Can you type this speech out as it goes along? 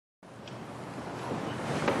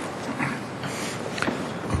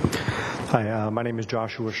Hi, my name is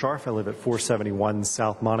Joshua Sharf. I live at 471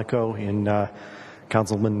 South Monaco in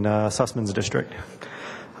Councilman Sussman's district.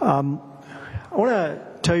 I want to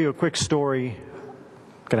tell you a quick story,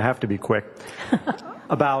 going to have to be quick,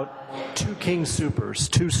 about two King Soopers,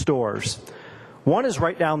 two stores. One is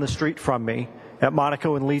right down the street from me at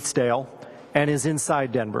Monaco and Leetsdale and is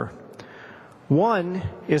inside Denver. One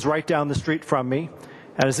is right down the street from me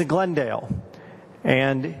and is in Glendale.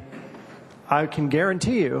 And I can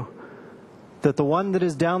guarantee you that the one that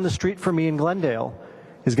is down the street from me in Glendale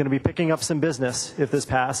is going to be picking up some business, if this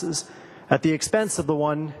passes, at the expense of the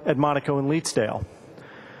one at Monaco and Leetsdale.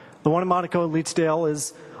 The one at Monaco and Leetsdale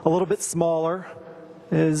is a little bit smaller,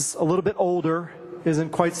 is a little bit older,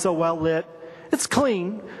 isn't quite so well lit. It's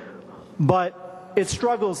clean, but it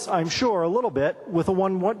struggles, I'm sure, a little bit with the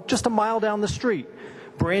one just a mile down the street.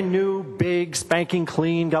 Brand new, big, spanking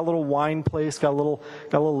clean, got a little wine place, got a little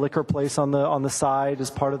liquor place on the side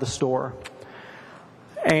as part of the store.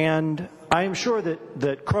 And I am sure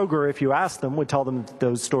that Kroger, if you ask them, would tell them that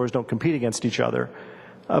those stores don't compete against each other.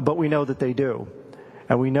 But we know that they do.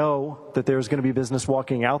 And we know that there's going to be business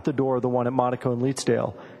walking out the door of the one at Monaco and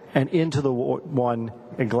Leetsdale and into the one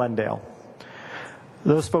in Glendale.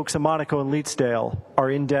 Those folks at Monaco and Leetsdale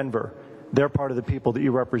are in Denver. They're part of the people that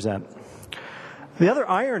you represent. The other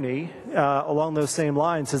irony along those same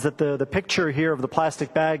lines is that the picture here of the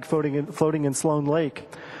plastic bag floating in Sloan Lake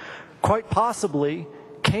quite possibly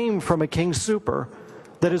came from a King Sooper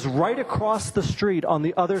that is right across the street on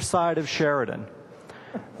the other side of Sheridan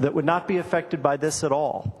that would not be affected by this at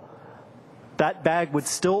all. That bag would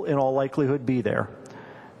still, in all likelihood, be there.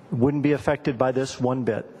 Wouldn't be affected by this one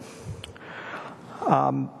bit.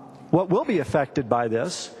 What will be affected by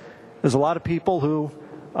this is a lot of people who,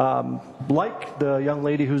 like the young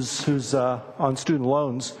lady who's on student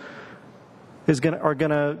loans, are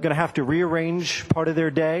gonna have to rearrange part of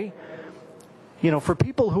their day. You know, for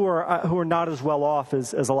people who are not as well off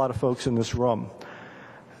as a lot of folks in this room,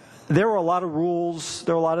 there are a lot of rules.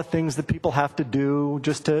 There are a lot of things that people have to do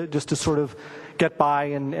just to sort of get by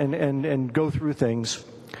and go through things.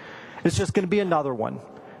 It's just going to be another one.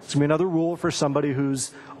 It's going to be another rule for somebody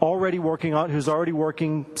who's already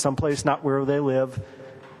working someplace not where they live,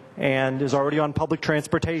 and is already on public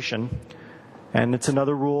transportation. And it's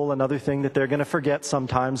another rule, another thing that they're going to forget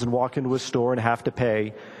sometimes and walk into a store and have to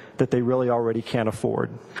pay that they really already can't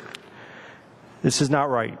afford. This is not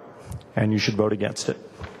right, and you should vote against it.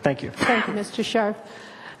 Thank you. Thank you, Mr. Sharf.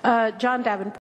 John Davenport.